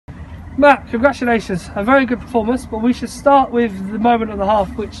Matt, congratulations, a very good performance, but we should start with the moment of the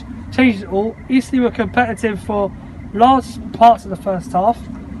half which changed it all. Eastleigh were competitive for large parts of the first half,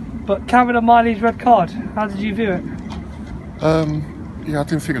 but Cameron and Miley's red card, how did you view it? Yeah, I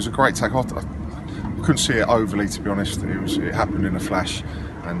didn't think it was a great tackle. I couldn't see it overly, to be honest. It happened in a flash,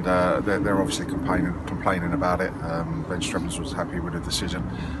 and they're obviously complaining about it. Ben Strebbins was happy with the decision.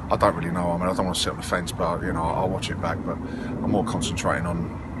 I don't really know. I mean, I don't want to sit on the fence, but you know, I'll watch it back. But I'm more concentrating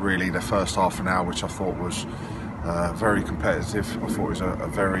on really the first half an hour, which I thought was very competitive. I thought it was a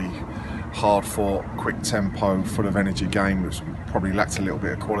very hard-fought, quick tempo, full of energy game. It probably lacked a little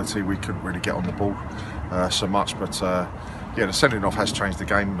bit of quality. We couldn't really get on the ball so much, but. Yeah, the sending off has changed the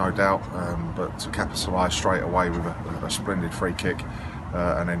game, no doubt, but to capitalise straight away with a splendid free kick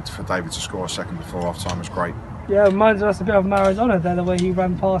and then for David to score a second before half-time was great. Yeah, it reminds us a bit of Maradona there, the way he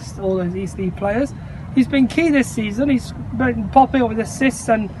ran past all those Eastleigh players. He's been key this season, he's been popping up with assists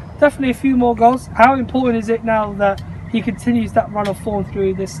and definitely a few more goals. How important is it now that he continues that run of form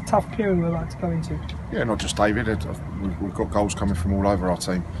through this tough period we're about to go into? Yeah, not just David, we've got goals coming from all over our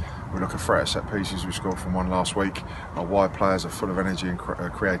team. We look a threat at set pieces. We scored from one last week. Our wide players are full of energy and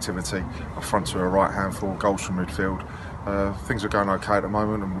creativity. Our front two are right handful, goals from midfield. Things are going okay at the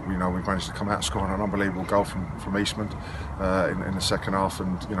moment, and we've managed to come out scoring an unbelievable goal from Eastman in the second half,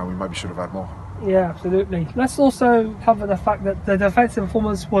 and we maybe should have had more. Yeah, absolutely. Let's also cover the fact that the defensive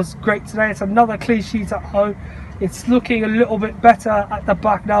performance was great today. It's another clean sheet at home. It's looking a little bit better at the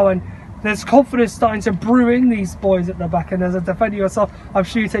back now, and there's confidence starting to brew in these boys at the back, and as a defender yourself, I'm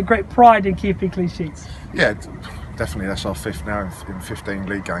sure you take great pride in keeping clean sheets. Yeah, definitely. That's our fifth now in 15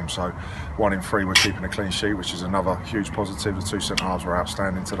 league games, so 1 in 3 we're keeping a clean sheet, which is another huge positive. The two centre halves were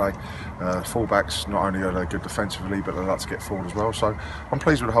outstanding today. Fullbacks, not only are they good defensively, but they like to get forward as well. So I'm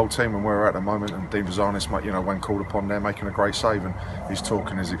pleased with the whole team and where we're at the moment. And Dean Vazanis, when called upon there, making a great save, and his talk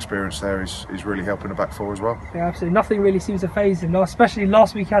and his experience there is really helping the back four as well. Yeah, absolutely. Nothing really seems to faze him, especially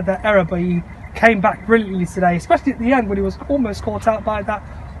last week he had that error, but he came back brilliantly today, especially at the end when he was almost caught out by that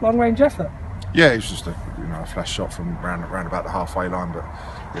long-range effort. Yeah, it was just a flash shot from round about the halfway line, but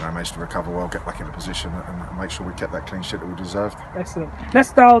managed to recover well, get back into position, and make sure we kept that clean sheet that we deserved. Excellent.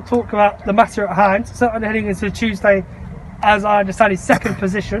 Let's now talk about the matter at hand. Sutton heading into Tuesday, as I understand, his second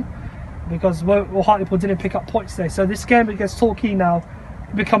position, because Hartlepool didn't pick up points today. So this game against Torquay now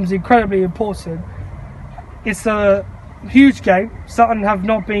becomes incredibly important. It's a huge game. Sutton have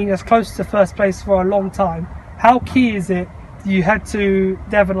not been as close to first place for a long time. How key is it you head to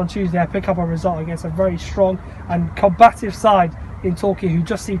Devon on Tuesday and pick up a result against a very strong and combative side in Torquay, who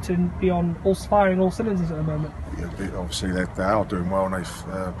just seem to be firing all cylinders at the moment? Yeah, obviously they are doing well, and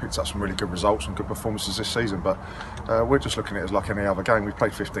they've picked up some really good results and good performances this season, but we're just looking at it as like any other game. We've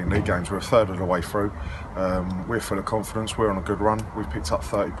played 15 league games, we're a third of the way through. We're full of confidence, we're on a good run. We've picked up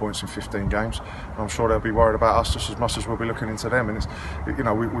 30 points in 15 games, and I'm sure they'll be worried about us just as much as we'll be looking into them. And it's,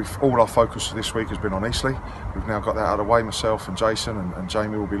 we've all our focus this week has been on Eastleigh. We've now got that out of the way. Myself and Jason and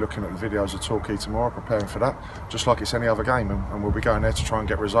Jamie will be looking at the videos of Torquay tomorrow, preparing for that, just like it's any other game, and we'll be going there to try and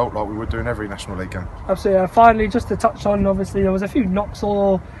get a result like we would do in every National League game. Absolutely. Finally, just to touch on, obviously there was a few knocks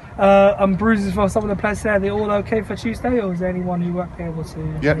and bruises for some of the players there. Are they all okay for Tuesday, or is there anyone who won't be able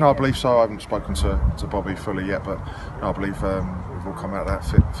to? Yeah, no, I believe so. I haven't spoken to Bobby fully yet, but no, I believe we've all come out of that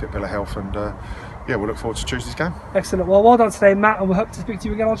fit bill of health, and yeah, we'll look forward to Tuesday's game. Excellent. Well done today, Matt, and we hope to speak to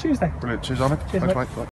you again on Tuesday. Brilliant. Cheers, Ahmed. Cheers, thanks, mate. Mate.